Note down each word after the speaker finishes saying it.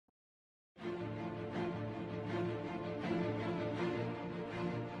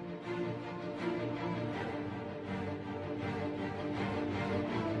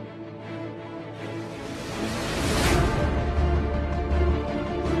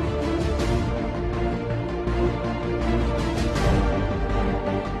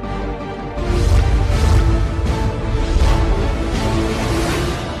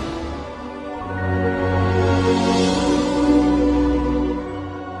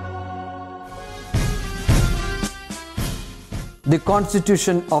The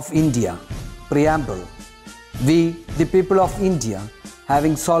Constitution of India, Preamble. We, the people of India,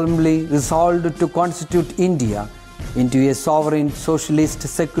 having solemnly resolved to constitute India into a sovereign, socialist,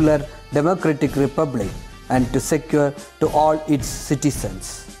 secular, democratic republic and to secure to all its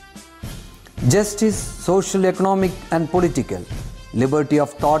citizens justice, social, economic and political, liberty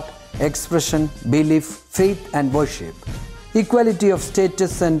of thought, expression, belief, faith and worship, equality of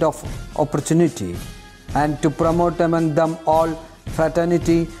status and of opportunity, and to promote among them all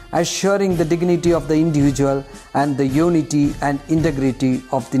fraternity, assuring the dignity of the individual and the unity and integrity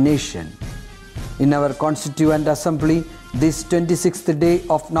of the nation. In our Constituent Assembly, this 26th day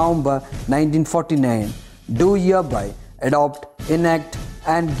of November 1949, do hereby adopt, enact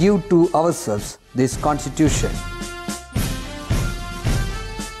and give to ourselves this Constitution.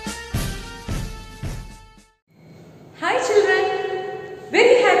 Hi children,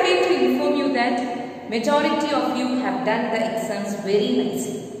 very happy to inform you that majority of you have done the exams very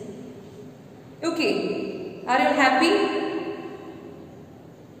nicely. Okay, are you happy?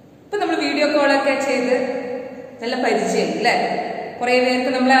 Now we have video call നല്ല പരിചയം അല്ലേ കുറേ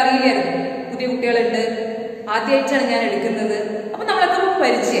പേർക്ക് നമ്മളെ അറിയില്ലായിരുന്നു പുതിയ കുട്ടികളുണ്ട് ആദ്യമായിട്ടാണ് ഞാൻ എടുക്കുന്നത് അപ്പോൾ നമ്മളൊക്കെ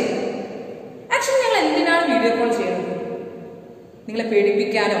പരിചയം ആക്ച്വലി ഞങ്ങൾ എന്തിനാണ് വീഡിയോ കോൾ ചെയ്യുന്നത് നിങ്ങളെ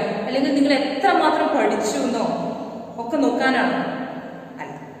പേടിപ്പിക്കാനോ അല്ലെങ്കിൽ നിങ്ങൾ എത്രമാത്രം പഠിച്ചു എന്നോ ഒക്കെ നോക്കാനാണോ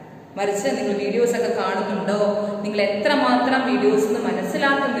അല്ല മറിച്ച് നിങ്ങൾ വീഡിയോസ് ഒക്കെ കാണുന്നുണ്ടോ നിങ്ങൾ എത്രമാത്രം വീഡിയോസ്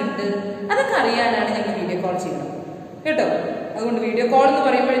മനസ്സിലാക്കുന്നുണ്ട് അതൊക്കെ അറിയാനാണ് ഞങ്ങൾ വീഡിയോ കോൾ ചെയ്യുന്നത് കേട്ടോ അതുകൊണ്ട് വീഡിയോ കോൾ എന്ന്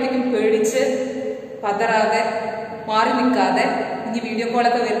പറയുമ്പോഴത്തേക്കും പേടിച്ച് പതറാതെ മാറി നിൽക്കാതെ ഇനി വീഡിയോ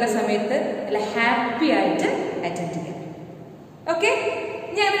കോളൊക്കെ വരുന്ന സമയത്ത് നല്ല ഹാപ്പി ആയിട്ട് അറ്റൻഡ് ചെയ്യാം ഓക്കെ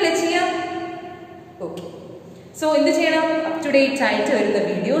ഞാനല്ലേ ചെയ്യാം ഓക്കെ സോ എന്ത് ചെയ്യണം അപ് ടു ഡേറ്റ് ആയിട്ട് വരുന്ന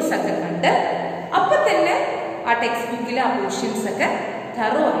വീഡിയോസ് ഒക്കെ കണ്ട് അപ്പം തന്നെ ആ ടെക്സ്റ്റ് ബുക്കിലെ ആ പോർഷൻസ് ഒക്കെ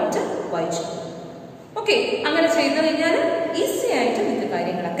തറോ ആയിട്ട് വായിച്ചു ഓക്കെ അങ്ങനെ ചെയ്തു കഴിഞ്ഞാൽ ഈസി ആയിട്ട് നിങ്ങൾക്ക്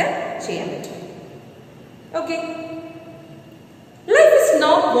കാര്യങ്ങളൊക്കെ ചെയ്യാൻ പറ്റും okay Life is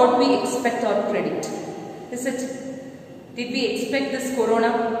not what we expect or predict. Is it? Did we expect this corona?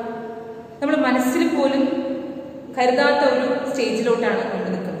 നമ്മൾ മനസ്സിൽ പോലും കരുതാത്ത ഒരു സ്റ്റേജിലോട്ടാണ് നമ്മൾ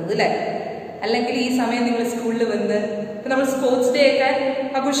നിൽക്കുന്നത് അല്ലേ അല്ലെങ്കിൽ ഈ സമയം നിങ്ങൾ സ്കൂളിൽ വന്ന് നമ്മൾ സ്പോർട്സ് ഡേ ഒക്കെ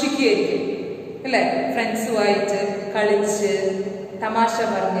ആഘോഷിക്കുകയായിരിക്കും അല്ലേ ഫ്രണ്ട്സുമായിട്ട് കളിച്ച് തമാശ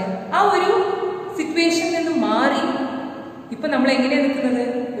പറഞ്ഞ് ആ ഒരു സിറ്റുവേഷനിൽ നിന്ന് മാറി ഇപ്പം നമ്മൾ എങ്ങനെയാണ് നിൽക്കുന്നത്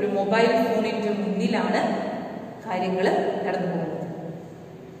ഒരു മൊബൈൽ ഫോണിൻ്റെ മുന്നിലാണ് കാര്യങ്ങൾ നടന്നു പോകുന്നത്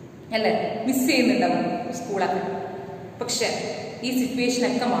അല്ലേ മിസ് ചെയ്യുന്നുണ്ടാവും സ്കൂളൊക്കെ പക്ഷെ ഈ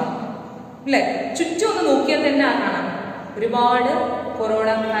സിറ്റുവേഷനൊക്കെ മാറും അല്ലേ ചുറ്റും ഒന്ന് നോക്കിയാൽ തന്നെ കാണാം ഒരുപാട് കൊറോണ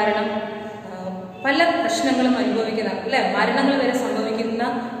കാരണം പല പ്രശ്നങ്ങളും അനുഭവിക്കുന്ന അല്ലേ മരണങ്ങൾ വരെ സംഭവിക്കുന്ന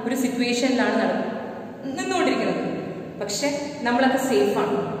ഒരു സിറ്റുവേഷനിലാണ് നിന്നുകൊണ്ടിരിക്കുന്നത് പക്ഷെ നമ്മളൊക്കെ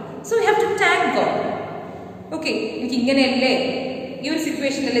സേഫാണ് so you have to thank God okay എനിക്ക് ഇങ്ങനെയല്ലേ ഈ ഒരു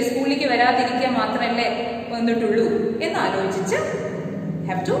സിറ്റുവേഷനല്ലേ സ്കൂളിലേക്ക് വരാതിരിക്കാൻ മാത്രമല്ലേ വന്നിട്ടുള്ളൂ എന്ന് ആലോചിച്ച്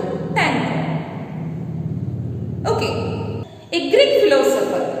have to thank God. Okay, a Greek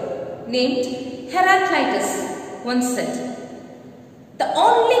philosopher named Heraclitus once said, the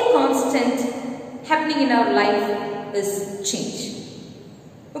only constant happening in our life is change.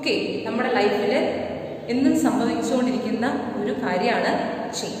 Okay, നമ്മുടെ ലൈഫിൽ എന്നും സംഭവിച്ചുകൊണ്ടിരിക്കുന്ന ഒരു കാര്യമാണ്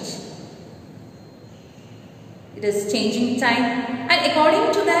change It is changing time and according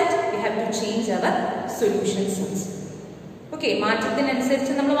to that we have to change our solutions also. Okay,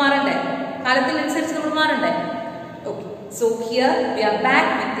 മാറ്റത്തിനനുസരിച്ച് നമ്മൾ മാറണ്ടേ കാലത്തിനനുസരിച്ച് നമ്മൾ മാറണ്ടേ Okay, so here we are back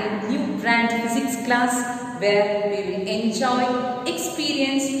with a new brand physics class where we will enjoy,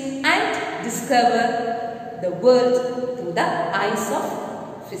 experience and discover the world through the eyes of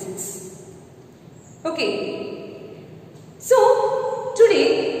physics. Okay, so today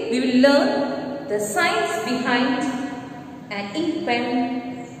we will learn the science behind an ink pen,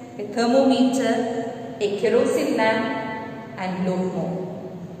 a thermometer, a kerosene lamp and lot more.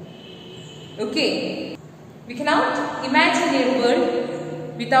 Okay, we cannot imagine a world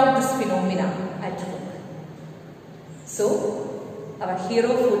without this phenomena at work. So, our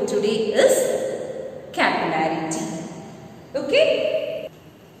hero for today is capillarity. Okay,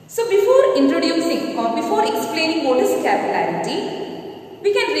 so before introducing or before explaining what is capillarity,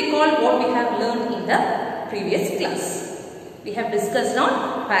 we can recall what we have learned in the previous class. We have discussed on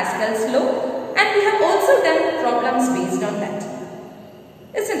Pascal's law and we have also done problems based on that.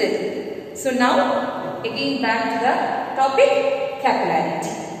 Isn't it? So now again back to the topic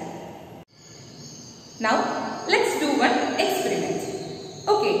capillarity. Now let's do one experiment.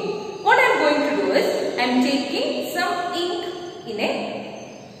 Okay, what I am going to do is I am taking some ink in a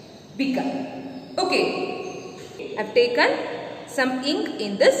beaker. Okay, I have taken some ink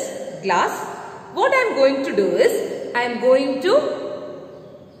in this glass. What I am going to do is I am going to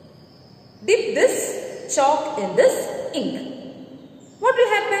dip this chalk in this ink. What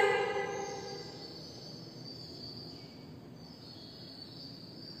will happen?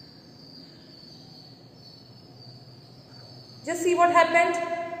 Just see what happened.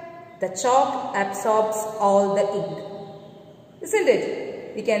 The chalk absorbs all the ink. Isn't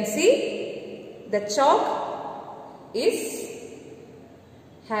it? We can see the chalk is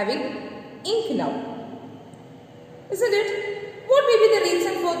having ink now. Isn't it? What may be the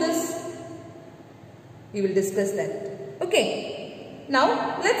reason for this? We will discuss that. Okay. Now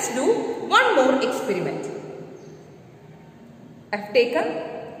let's do one more experiment. I have taken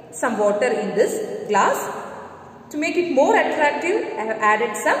some water in this glass. To make it more attractive, I have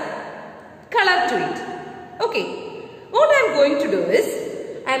added some color to it. Okay. What I am going to do is,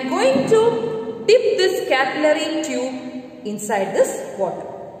 I am going to dip this capillary tube inside this water.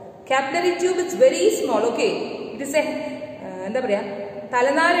 Capillary tube is very small. Okay. It is a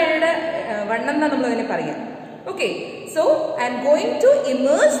okay. So I am going to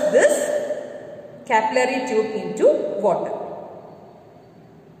immerse this capillary tube into water.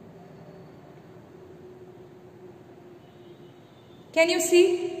 Can you see?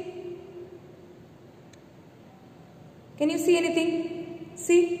 Can you see anything?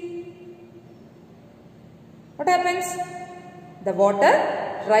 See? What happens? The water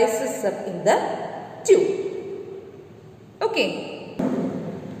rises up in the tube. Okay.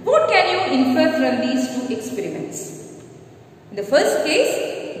 What can you infer from these two experiments? In the first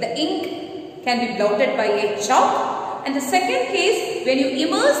case, the ink can be blotted by a chalk, and the second case, when you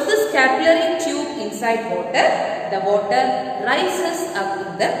immerse this capillary tube inside water, the water rises up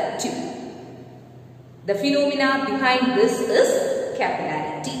in the tube. The phenomena behind this is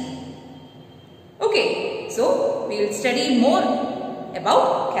capillarity. Okay, so we will study more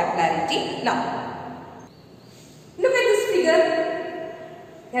about capillarity now. Look at this figure.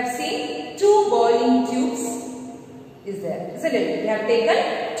 We have seen two boiling tubes is there, isn't it? We have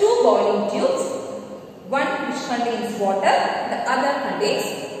taken two boiling tubes, one which contains water, the other contains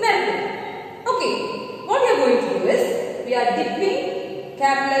mercury. Okay. What we are going to do is, we are dipping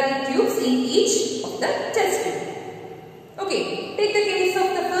capillary tubes in each of the test tube. Okay, take the case of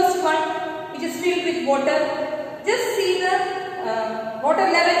the first one, which is filled with water. Just see the water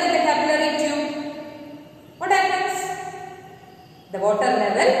level in the capillary tube. What happens? The water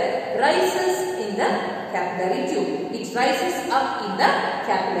level rises in the capillary tube. It rises up in the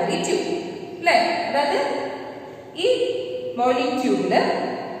capillary tube. That is, boiling tube.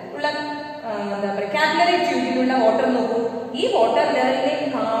 Capillary tube water നോക്കൂ ഈ water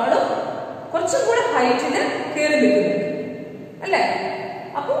ലെവലിനേക്കാളും കുറച്ചും കൂടെ ഹൈറ്റിൽ കയറി നിൽക്കുന്നു അല്ലേ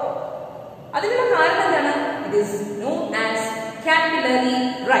അപ്പോൾ അതിനുള്ള കാരണം എന്താണ് it is known as capillary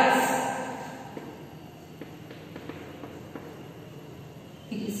rise.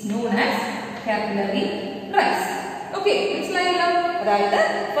 It is known as capillary rise. Okay, മനസ്സിലായല്ലോ അതായത്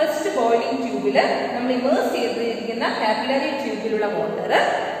ഫസ്റ്റ് ബോയിലിംഗ് ട്യൂബിൽ നമ്മൾ ഇമേഴ്സ് ചെയ്തിരിക്കുന്ന കാപ്പിലറി ട്യൂബിലുള്ള വാട്ടർ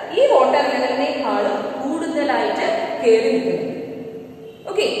ഈ വാട്ടർ ലെവലിനേക്കാളും കൂടുതലായിട്ട് കയറി നിൽക്കുന്നു.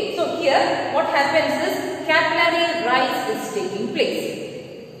 Okay, so here what happens is capillary rise is taking place.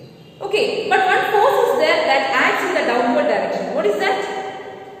 Okay, but one force is there that acts in the downward direction. What is that?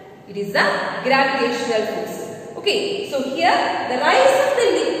 It is the gravitational force. Okay, so here the rise of the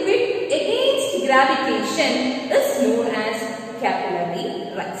liquid against gravitation is known as capillary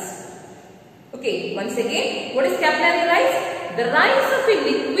rise. Okay, once again, what is capillary rise? The rise of a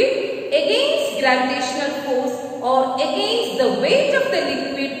liquid against gravitational force or against the weight of the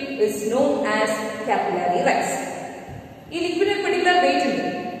liquid is known as capillary rise. This liquid has a particular weight,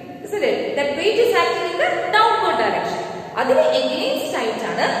 isn't it? That weight is acting in the downward direction. That is against side,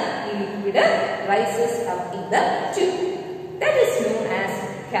 the liquid rises up in the tube. That is known as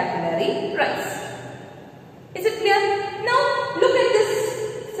capillary rise. Is it clear? Now look at this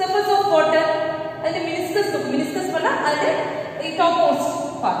surface of water. And the meniscus the topmost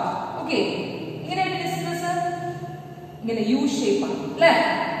part. Okay. Meniscus in a U shape.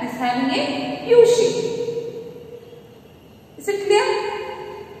 It is having a U shape. Is it clear?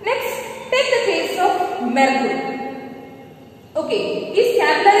 Next, take the case of mercury. Okay. Is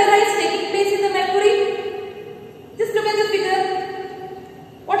capillary rise taking place in the mercury? Just look at the figure.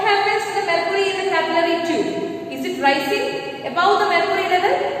 What happens to the mercury in the capillary tube? Is it rising above the mercury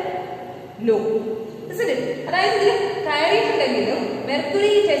level? No. Isn't it? അതായത് കയറിയിട്ടുണ്ടെങ്കിലും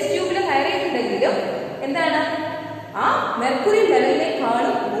mercury test ട്യൂബിൽ കയറിയിട്ടുണ്ടെങ്കിലും എന്താണ് ആ mercury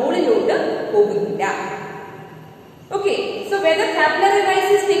ലെവലിനേക്കാളും മുകളിലോട്ട് പോകുന്നില്ല. Okay, so whether capillary rise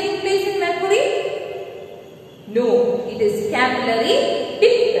is taking place in mercury? No, it is capillary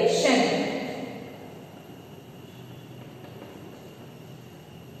depression.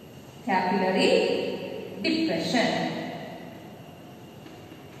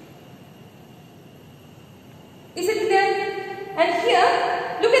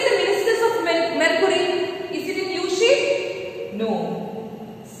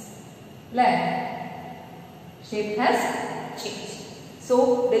 Shape has changed. So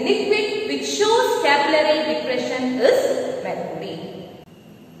the liquid which shows capillary depression is mercury.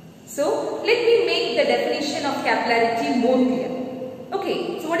 So let me make the definition of capillarity more clear.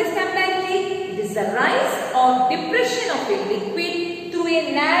 Okay, so what is capillarity? It is the rise or depression of a liquid through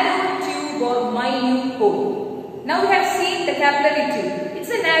a narrow tube or minute hole. Now we have seen the capillary tube.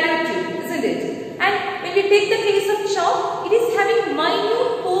 It's a narrow tube, isn't it? And when we take the case of chalk, it is having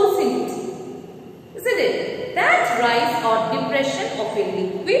minute pores in it, isn't it? That rise or depression of a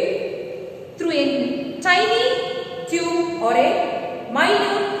liquid through a tiny tube or a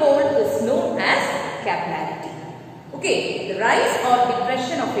minute hole is known as capillarity. Okay, the rise or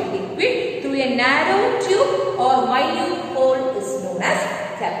depression of a liquid through a narrow tube or minute hole is known as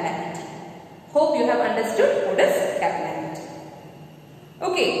capillarity. Hope you have understood what is capillarity.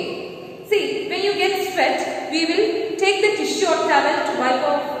 Okay, see, when you get sweat, we will take the tissue or towel to wipe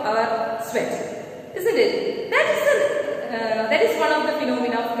off our sweat, isn't it? That is one of the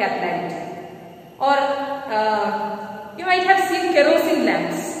phenomena of capillarity. Or you might have seen kerosene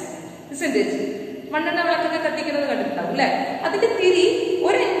lamps, isn't it? മണ്ണെണ്ണ വിളക്കൊക്കെ കത്തിക്കുന്നത് കണ്ടിട്ടുണ്ടാവും അല്ലേ? അതിന്റെ തിരി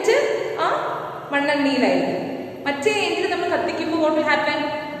ഒരു inch ആ മണ്ണെണ്ണയിലായിരിക്കും. മറ്റേ എഞ്ചിൽ നമ്മൾ കത്തിക്കുമ്പോൾ what will happen?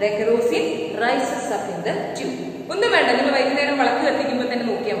 The kerosene rises up in the tube. ഒന്നും വേണ്ട, നിങ്ങൾ വൈകുന്നേരം വിളക്ക് കത്തിക്കുമ്പോൾ തന്നെ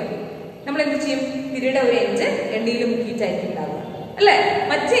നോക്കിയാൽ മതി. നമ്മൾ എന്ത് ചെയ്യും? തിരിയുടെ ഒരു എഞ്ച് എണ്ണയിൽ മുക്കിയിട്ടായിരിക്കും ഉണ്ടാവുക അല്ലേ?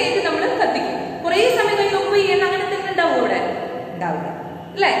 മറ്റേ എഞ്ച് നമ്മൾ കത്തിക്കും. കുറേ സമയം കഴിഞ്ഞ് നോക്കുമ്പോൾ ഈ എണ്ണ അങ്ങനെ തന്നെ ഉണ്ടാവും അവിടെ? ഉണ്ടാവില്ല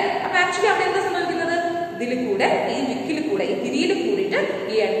അല്ലേ? അപ്പൊ ആക്ച്വലി അവിടെ എന്താ സംഭവിക്കുന്നത്? ഇതിൽ കൂടെ ഈ വിക്കിൽ കൂടെ ഈ തിരിയിൽ കൂടിയിട്ട്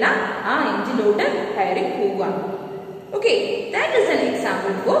ഈ എണ്ണ ആ എഞ്ചിലോട്ട് കയറി പോവുകയാണ്. Okay, that is an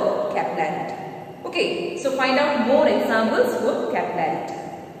example for capillarity. Okay, so find out more examples for capillarity.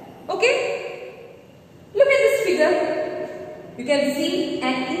 Okay, look at this figure. You can see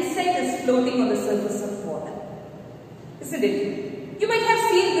an insect is floating on the surface of water, isn't it? You might have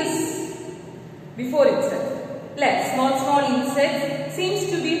seen this before itself. Small insect seems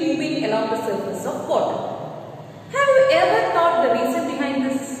to be moving along the surface of water. Have you ever thought the reason behind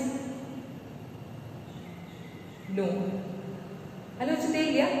this? No. ആലോചിച്ചിട്ടേ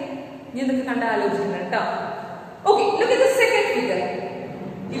ഇല്ല? ഞാൻ ഇതൊക്കെ കണ്ട ആലോചിക്കണം കേട്ടോ. Okay, look at the second figure.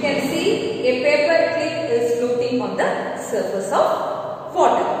 You can see a paper clip is floating on the surface of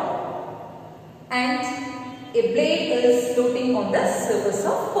water, and a blade is floating on the surface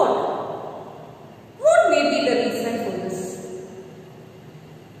of water. What may be the reason for this?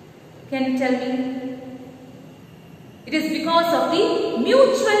 Can you tell me? It is because of the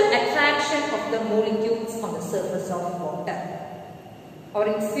mutual attraction of the molecules on the surface of water. Or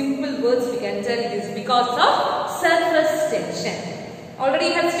in simple words, we can tell it is because of surface tension. Already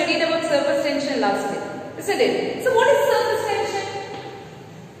you have studied about surface tension last year, isn't it? So what is surface tension?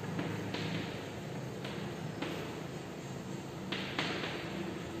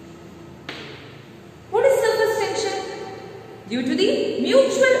 What is surface tension? Due to the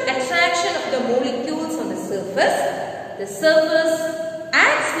mutual attraction of the molecules on the surface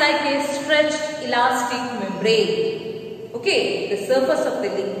acts like a stretched elastic membrane. Okay, the surface of the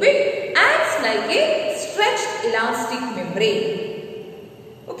liquid acts like a stretched elastic membrane.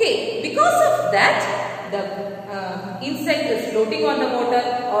 Okay, because of that, the insect is floating on the water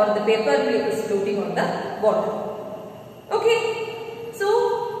or the paper clip is floating on the water. Okay, so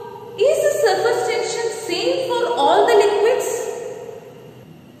is the surface tension same for all the liquids?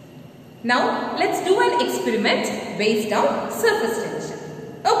 Now let's do an experiment based on surface tension.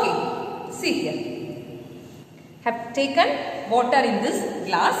 Okay, see here. Have taken water in this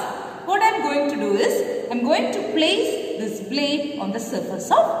glass. What I am going to do is, I am going to place this blade on the surface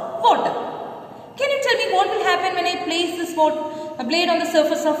of water. Can you tell me what will happen when I place this blade on the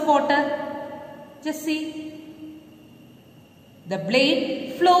surface of water? Just see. The blade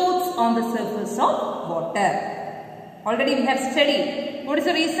floats on the surface of water. Already we have studied. What is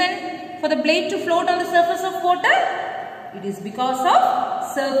the reason for the blade to float on the surface of water? It is because of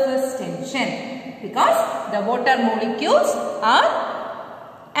surface tension. Because the water molecules are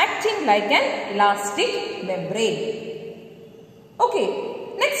acting like an elastic membrane. Okay,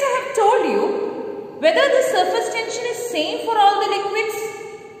 next I have told you whether the surface tension is same for all the liquids.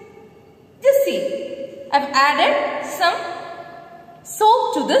 Just see, I have added some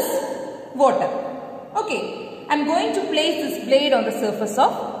soap to this water. Okay, I am going to place this blade on the surface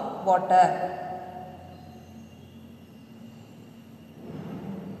of water.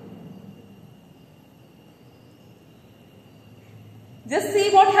 Just see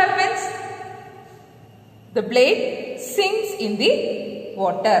what happens. The blade sinks in the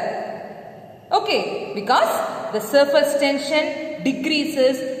water. Okay, because the surface tension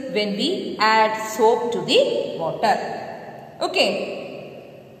decreases when we add soap to the water. Okay.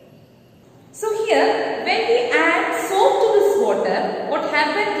 So here, when we add soap to this water, what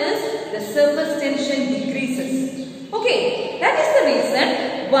happens is the surface tension decreases. Okay, that is the reason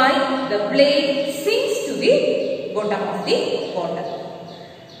why the blade sinks to the bottom of the water.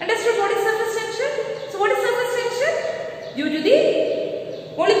 Understood what is surface tension? So what is surface tension? Due to the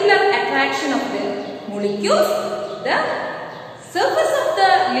molecular attraction of the molecules, the surface of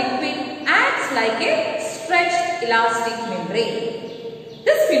the liquid acts like a stretched elastic membrane.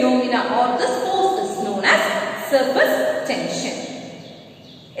 This phenomena or this force is known as surface tension.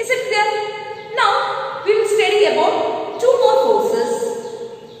 Is it clear? Now we will study about two more forces.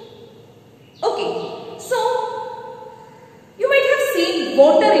 Okay, so you might have seen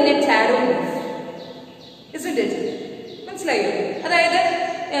water in a taro leaf, isn't it? മനസ്സിലായോ? അതായത്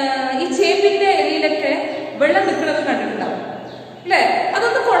ഈ ചേമ്പിന്റെ ഇലയിലൊക്കെ വെള്ളം നിൽക്കുന്നത് കണ്ടിട്ടുണ്ടാവും അല്ലേ?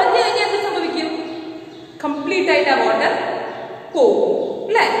 അതൊന്ന് കുടഞ്ഞു കഴിഞ്ഞാൽ എന്ത് സംഭവിക്കും? കംപ്ലീറ്റ് ആയിട്ട് ആ വാട്ടർ പോകും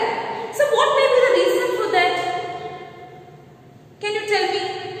അല്ലേ? So what may be the reason for that? Can you tell me?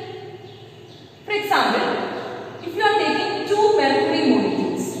 For example, if you are taking two mercury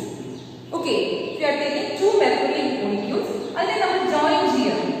molecules, okay, if you are taking two mercury molecules, അതിനെ നമ്മൾ join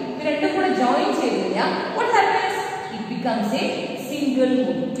ചെയ്യണം. ഇത് രണ്ടും കൂടെ join ചെയ്ത് കഴിഞ്ഞാൽ what happens? It becomes a single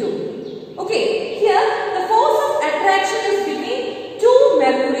molecule. Okay, here the force of attraction is between two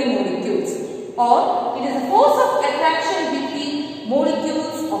mercury molecules, or it is the force of attraction between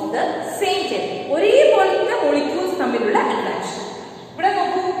molecules of the same type. ഒരേ പോലത്തെ molecules തമ്മിലുള്ള attraction. ഇവിടെ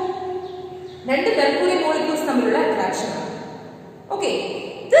നോക്കൂ, രണ്ട് mercury molecules തമ്മിലുള്ള attraction ആണ്. Okay,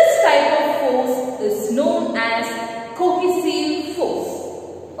 this type of force is known as cohesive force.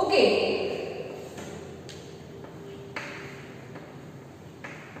 Okay,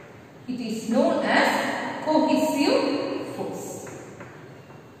 it is known as cohesive force.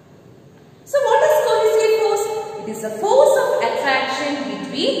 So what is cohesive force? It is a force of attraction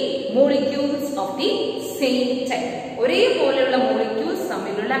between molecules of the same type. ഒരേ പോലെയുള്ള molecules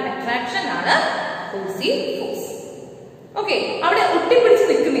തമ്മിലുള്ള attraction ആണ് cohesive force. Okay, അവിടെ ഒട്ടിപ്പിടിച്ച്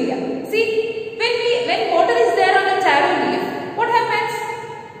നിൽക്കുന്നില്ല. See, when water is there on a taro leaf, what happens?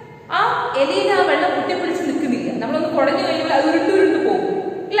 ആ ഇലയിൽ ആ വെള്ളം ഒട്ടിപ്പിടിച്ച് നിൽക്കുന്നില്ല. നമ്മളൊന്ന് കുടഞ്ഞു കഴിഞ്ഞാൽ അത് ഉരുണ്ടുരുണ്ട് പോകും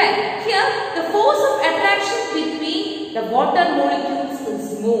അല്ലേ? Here the force of attraction between the water molecules is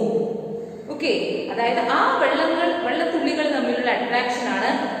more. Okay, അതായത് ആ വെള്ളത്തുള്ളികൾ തമ്മിലുള്ള അട്രാക്ഷൻ ആണ്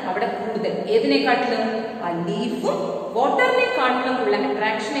അവിടെ കൂടുതൽ. ഏതിനെക്കാട്ടിലും? ആ ലീഫും വാട്ടറിനെക്കാട്ടിലും ഉള്ള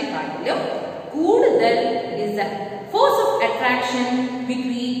അട്രാക്ഷനെക്കാട്ടിലും കൂടുതൽ is the force of attraction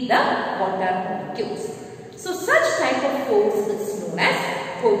between the water molecules. So such type of force is known as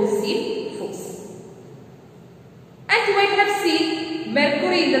cohesive force. And you might have seen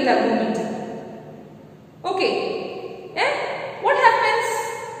mercury in the thermometer. Okay, and what happens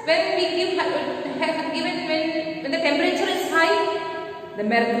when we give even when the temperature is high, the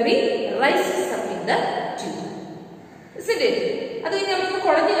mercury rises up in the tube, isn't it? അത് നമ്മൾ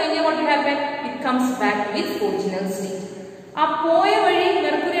കുടഞ്ഞു കഴിഞ്ഞാൽ what will happen? It comes back to its original state. ആ പോയ വഴി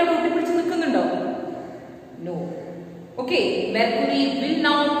mercury അവിടെ ഒട്ടിപ്പിടിച്ച് നിൽക്കുന്നുണ്ടോ? No. Okay, mercury will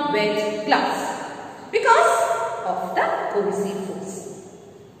not wet glass because of the cohesive force.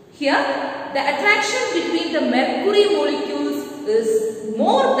 Here, the attraction between the mercury molecules is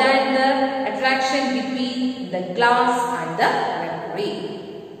more than the attraction between the glass and the mercury.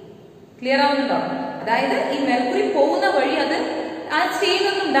 Clear ആവുന്നുണ്ടോ? അതായത് ഈ mercury പോകുന്ന വഴി അത് ആ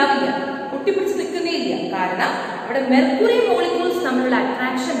സ്റ്റേയിലൊന്നും ഉണ്ടാവില്ല, ഒട്ടിപ്പിടിച്ച് നിൽക്കുന്നേ ഇല്ല. കാരണം അവിടെ മെർക്കുറി മോളിക്യൂൾസ് തമ്മിലുള്ള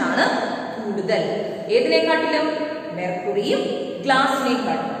അട്രാക്ഷൻ ആണ് കൂടുതൽ. ഏതിനെക്കാട്ടിലും? മെർക്കുറിയും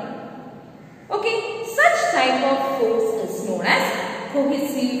ഗ്ലാസിനെക്കാട്ടിലും. Okay, such type of force is known as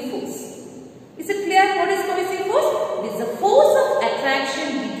cohesive force. Is it clear what is cohesive force? It is the force of attraction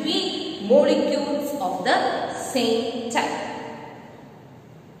between molecules of the same type.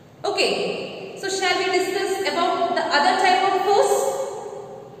 Okay, so shall we discuss about the other type of force?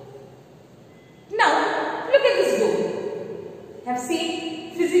 Now, look at this book. Have seen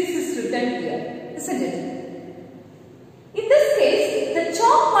physics is written here, isn't it? In this case, the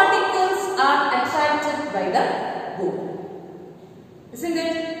chalk particles are attracted by the board. Isn't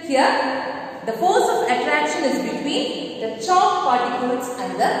it? Here, the force of attraction is between the chalk particles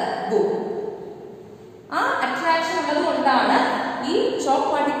and the board. ആ attraction ഉള്ളതുകൊണ്ടാണ് ഈ chalk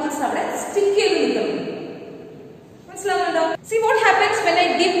particles അവിടെ stick ചെയ്ത് നിൽക്കുന്നത്. മനസ്സിലാവുന്നുണ്ടോ? See what happens when I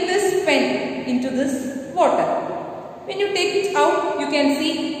dip this pen into this water. When you take it out, you can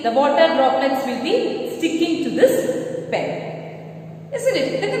see the water droplets will be sticking to this pen. Isn't it?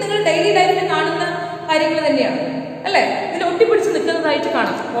 ഇതൊക്കെ നിങ്ങൾ daily ലൈഫിൽ കാണുന്ന കാര്യങ്ങൾ തന്നെയാണ് അല്ലേ? ഇതിൽ ഒട്ടിപ്പിടിച്ച് നിൽക്കുന്നതായിട്ട്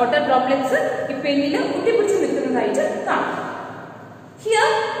കാണാം. Water droplets ഈ പെന്നിൽ ഒട്ടിപ്പിടിച്ച് നിൽക്കുന്നതായിട്ട് കാണാം. Here,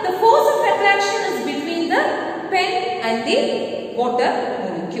 the force of attraction is between the pen and the water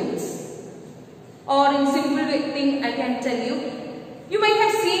molecules. or in simple thing I can tell you, you might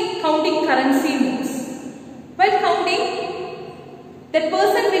have seen counting currency notes. While counting, that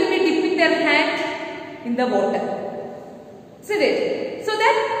person will be dipping their hand in the water, isn't it? So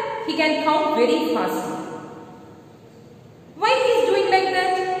that he can count very fastly. Why he is doing like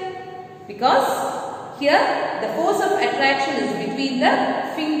that? Because here the force of attraction is between the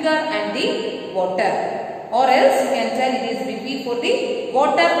finger and the water, or else you can tell it is between for the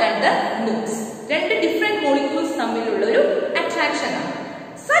water and the notes. Two different molecules തമ്മിലുള്ള ഒരു attraction ആണ്.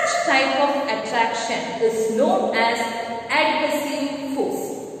 Such type of attraction is known as adhesive force.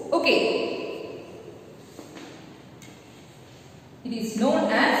 Okay. It is known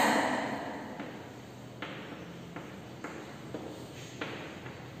as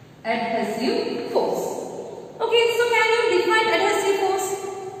adhesive force. Okay, so can you define adhesive force?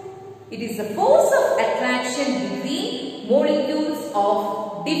 It is the force of attraction between molecules of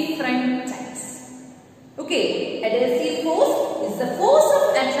different types. Okay, adhesive force is the force of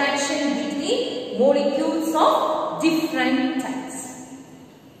attraction between molecules of different types.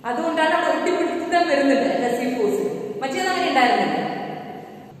 അതുകൊണ്ടാണ് അവിടെ ഒട്ടിപ്പിടുത്തം വരുന്നത് adhesive force. മറ്റേത് അങ്ങനെ ഉണ്ടായിരുന്നില്ല.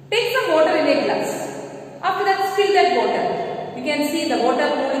 Take some water in a glass. After that, spill that water. You can see the water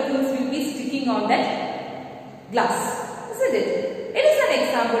molecules will be sticking on that glass, isn't it? It is an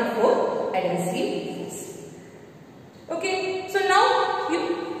example for adhesive force. Okay, so now you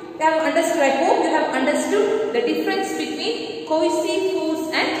have understood, I hope you have understood the difference between cohesive force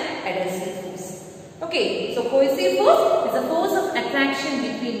and adhesive force. Okay, so cohesive force is the force of attraction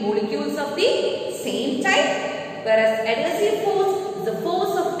between molecules of the same type, whereas adhesive force is the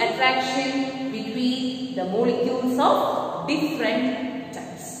force of attraction between the molecules of different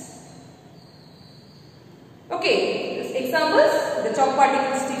types. Okay, examples: the chalk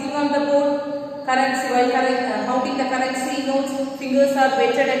particles sticking on the board, currency while counting the currency notes, fingers are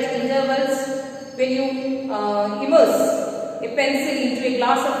wetted at intervals. When you immerse a pencil into a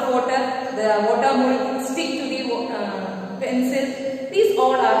glass of water, the water molecules stick to the pencil. These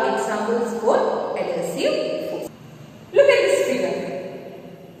all are examples for adhesive force. Look at this figure.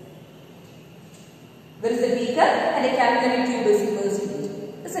 There is a beaker and a capillary tube is immersed in it,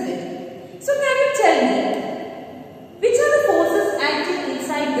 isn't it? So can you tell me which are the forces acting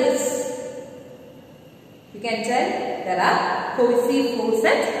inside this? You can tell there are cohesive force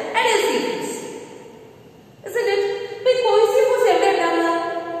and adhesive force, isn't it? But cohesive force എവിടെ ഉണ്ടാവുക?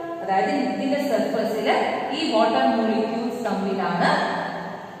 അതായത് ഇതിന്റെ സർഫസിൽ ഈ water molecules തമ്മിലാണ്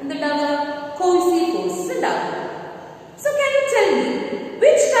എന്തുണ്ടാവുക? cohesive force ഉണ്ടാവുക. So can you tell me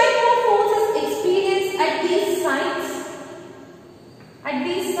which type of force is experienced at these sites? At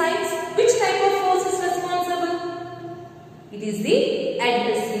these sites, which type of force is responsible? It is the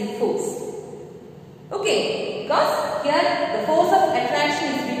adhesive force. Okay, because here the force of attraction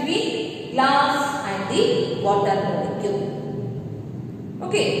is between glass and the water molecule.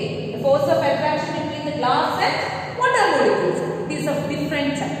 Okay, the force of attraction between the glass and water molecules. These are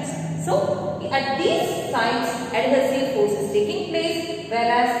different types. So, at these sites, adhesive force is taking place,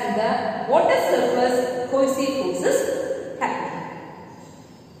 whereas in the water surface, cohesive force is happening.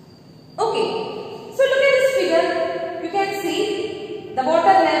 Okay, so look at this figure. You can see the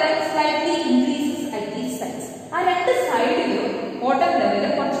water level slightly increases at these sides. And at the side, water level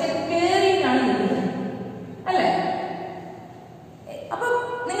is clearing. Right? അപ്പോൾ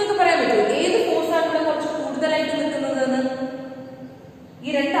നിങ്ങൾക്ക് പറയാൻ പറ്റുമോ ഏത് ഫോഴ്സാണ് ഇവിടെ കുറച്ച് കൂടുതലായിട്ട് നിൽക്കുന്നതെന്ന്?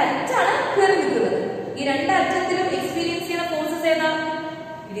 ഈ രണ്ട് അറ്റാണ് കയറി നിൽക്കുന്നത്. ഈ രണ്ട് അറ്റത്തിലും എക്സ്പീരിയൻസ് ചെയ്യുന്ന ഫോഴ്സസ് ഏതാ?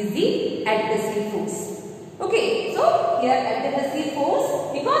 It is the adhesive force. Okay, so here adhesive force,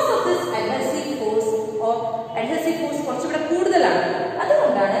 because of this adhesive force or adhesive force കുറച്ചുകൂടെ കൂടുതലാണ്,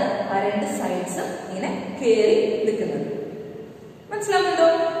 അതുകൊണ്ടാണ് ആ രണ്ട് സൈഡ്സും ഇങ്ങനെ കയറി നിൽക്കുന്നത്. മനസ്സിലാവുന്നുണ്ടോ?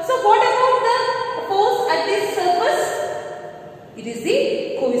 So what about the force at this surface? It is the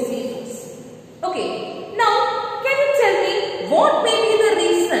cohesive force. Okay, now can you tell me what may be the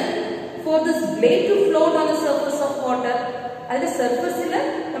reason for this blade to float on the surface of water? At the surface il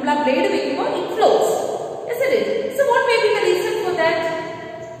nammal a blade vekkuma it floats, isn't it? So what may be the reason for that?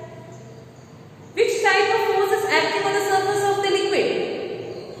 Which type of force is acting on the surface of the liquid?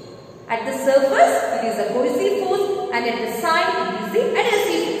 At the surface it is a cohesive force and at the side it is the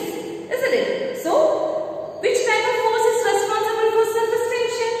adhesive force, isn't it? So which type of force is responsible for surface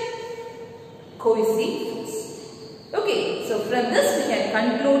tension? Cohesive force. Okay, so from this we can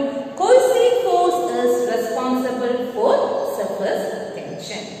conclude cohesive force is responsible for surface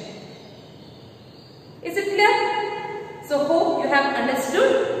tension. Is it clear? So hope you have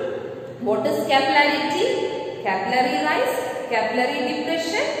understood what is capillarity, capillary rise, capillary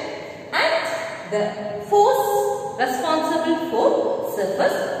depression and the force responsible for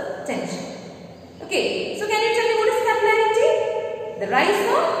surface tension. Okay. Okay, so can you tell me what is capillarity? The rise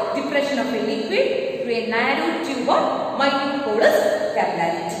or depression of a liquid through a narrow tube or minute hole is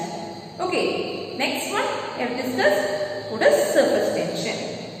capillarity. Okay, next one we have discussed what is surface tension.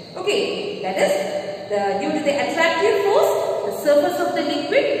 Okay, that is due to the attractive force, the surface of the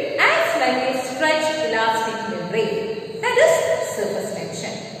liquid acts like a stretched elastic membrane. That is surface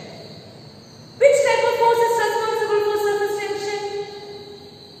tension. Which type of force is responsible for surface tension?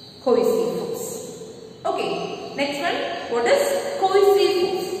 Cohesive force. Okay, next one, what is cohesive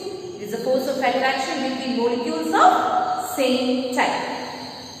force? It is a force of attraction between molecules of same type.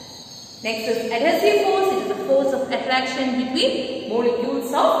 Next is adhesive force. It is a force of attraction between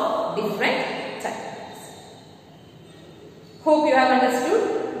molecules of different types. Hope you have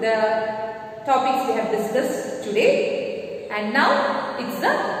understood the topics we have discussed today. And now it's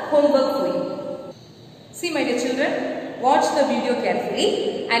the homework for you. See, my dear children, watch the video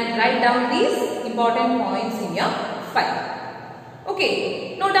carefully and write down these important points in your file.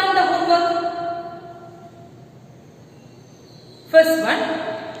 Okay, note down the homework. First one.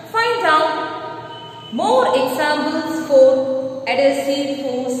 Find out more examples for adhesive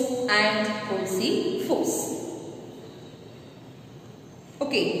force and cohesive force.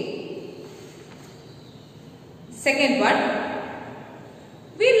 Okay. Second one.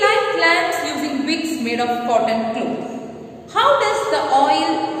 We light lamps using wicks made of cotton cloth. How does the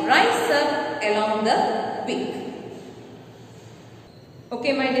oil rise up along the wick?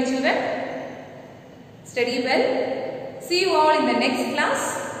 Okay, my dear children. Study well. See you all in the next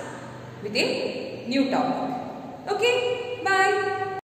class with a new topic. Okay, bye.